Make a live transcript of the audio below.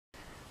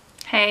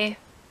Hey,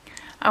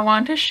 I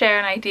want to share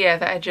an idea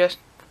that I just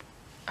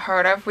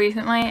heard of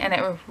recently, and it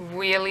was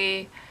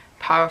really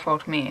powerful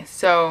to me.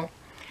 So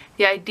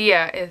the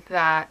idea is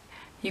that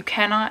you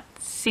cannot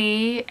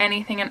see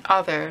anything in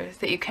others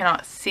that you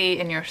cannot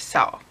see in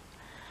yourself.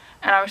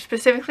 And I was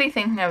specifically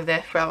thinking of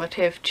this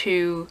relative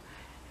to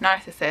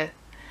narcissists,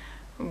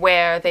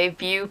 where they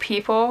view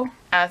people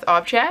as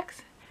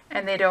objects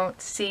and they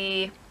don't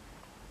see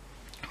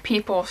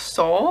people's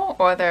soul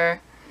or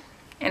their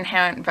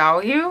inherent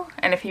value.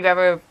 And if you've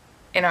ever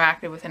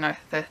interacted with a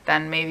narcissist,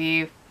 then maybe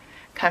you've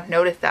kind of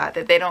noticed that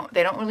they don't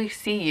really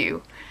see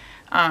you.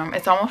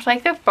 It's almost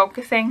like they're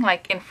focusing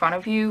like in front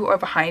of you or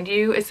behind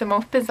you. It's the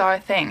most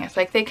bizarre thing. It's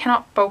like they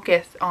cannot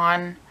focus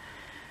on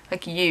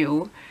like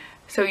you,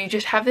 so you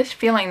just have this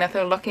feeling that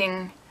they're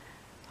looking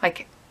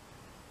like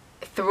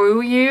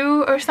through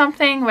you or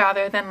something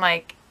rather than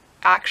like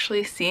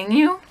actually seeing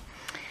you.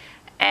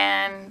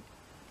 And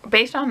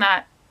based on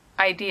that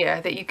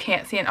idea that you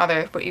can't see in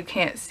others but you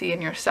can't see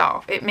in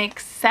yourself, it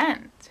makes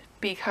sense,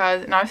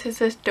 because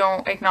narcissists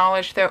don't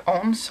acknowledge their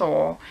own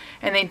soul,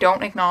 and they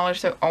don't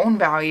acknowledge their own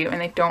value,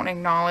 and they don't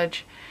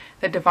acknowledge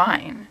the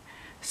divine.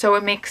 So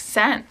it makes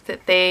sense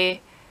that they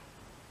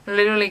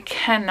literally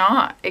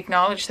cannot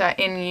acknowledge that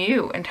in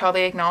you until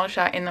they acknowledge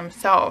that in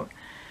themselves.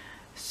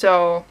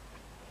 So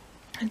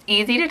it's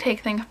easy to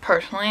take things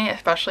personally,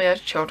 especially as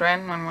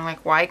children, when we're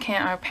like, why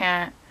can't our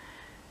parent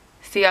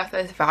see us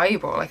as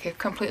valuable? Like, it's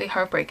completely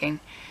heartbreaking.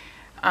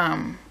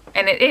 And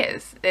it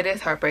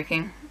is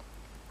heartbreaking.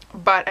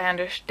 But I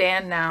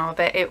understand now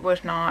that it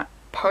was not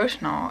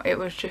personal. It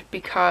was just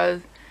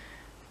because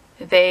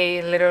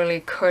they literally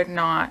could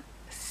not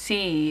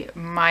see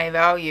my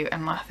value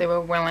unless they were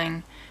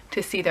willing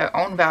to see their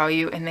own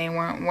value, and they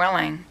weren't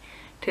willing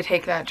to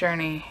take that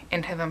journey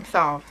into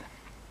themselves.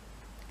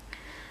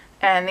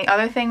 And the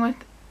other thing with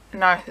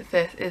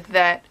narcissists is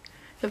that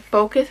the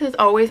focus is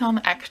always on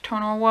the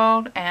external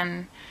world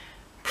and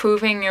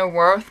proving your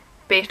worth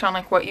based on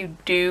like what you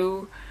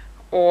do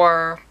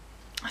or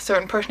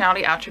certain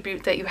personality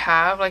attributes that you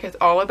have. Like, it's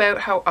all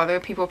about how other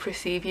people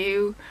perceive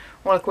you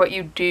or like what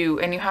you do,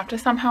 and you have to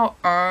somehow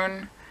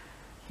earn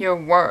your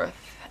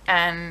worth.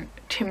 And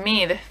to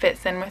me, this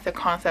fits in with the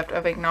concept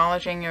of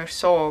acknowledging your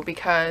soul,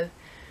 because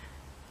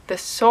the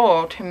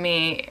soul to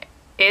me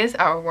is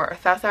our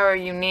worth. That's our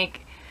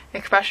unique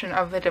expression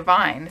of the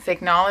divine. It's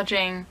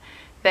acknowledging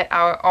that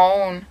our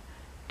own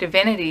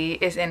divinity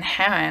is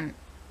inherent,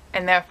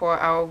 and therefore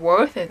our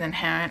worth is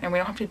inherent, and we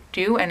don't have to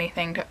do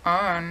anything to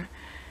earn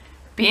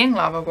being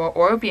lovable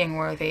or being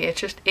worthy. It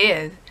just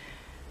is.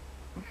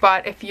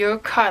 But if you're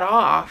cut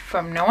off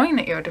from knowing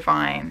that you're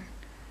divine,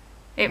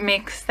 it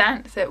makes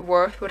sense that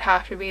worth would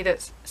have to be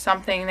that's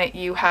something that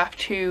you have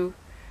to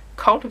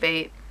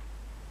cultivate.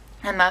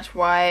 And that's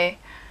why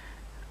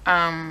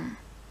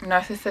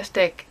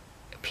narcissistic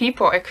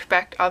people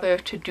expect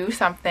others to do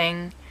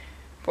something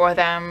for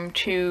them,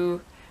 to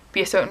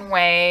be a certain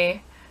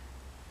way,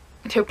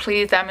 to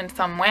please them in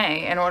some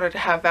way in order to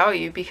have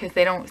value, because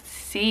they don't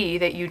see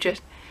that you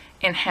just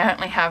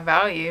inherently have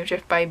value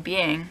just by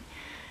being.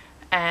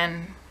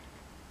 And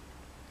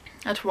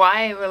that's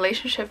why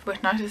relationships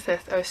with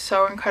narcissists are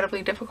so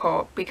incredibly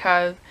difficult,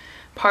 because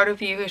part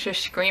of you is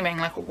just screaming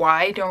like,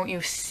 why don't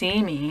you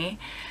see me?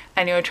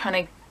 And you're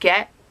trying to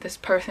get this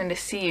person to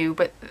see you,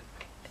 but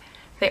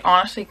they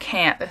honestly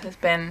can't. This has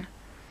been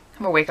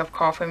a wake-up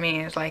call for me.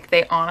 Is like,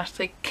 they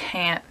honestly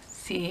can't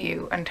see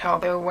you until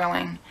they're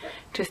willing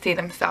to see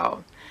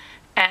themselves.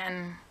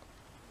 And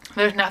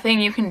there's nothing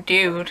you can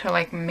do to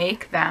like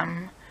make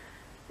them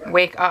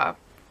wake up.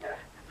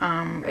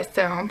 It's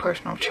their own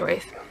personal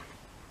choice.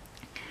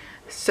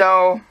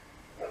 So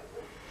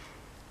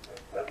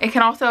it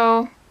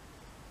also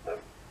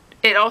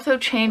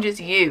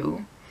changes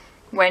you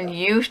when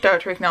you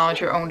start to acknowledge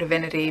your own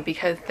divinity,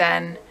 because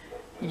then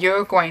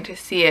you're going to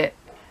see it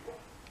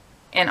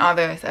in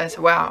others as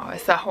well.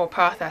 It's that whole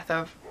process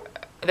of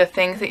the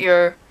things that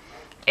you're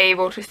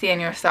able to see in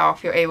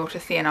yourself, you're able to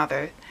see in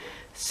others.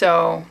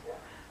 So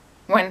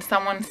when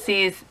someone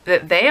sees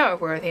that they are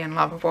worthy and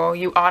lovable,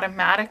 you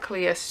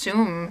automatically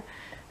assume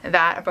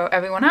that about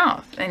everyone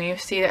else, and you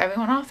see that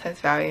everyone else has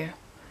value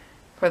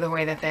for the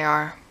way that they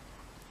are.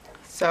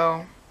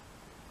 So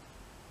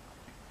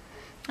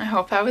I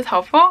hope that was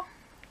helpful.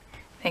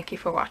 Thank you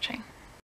for watching.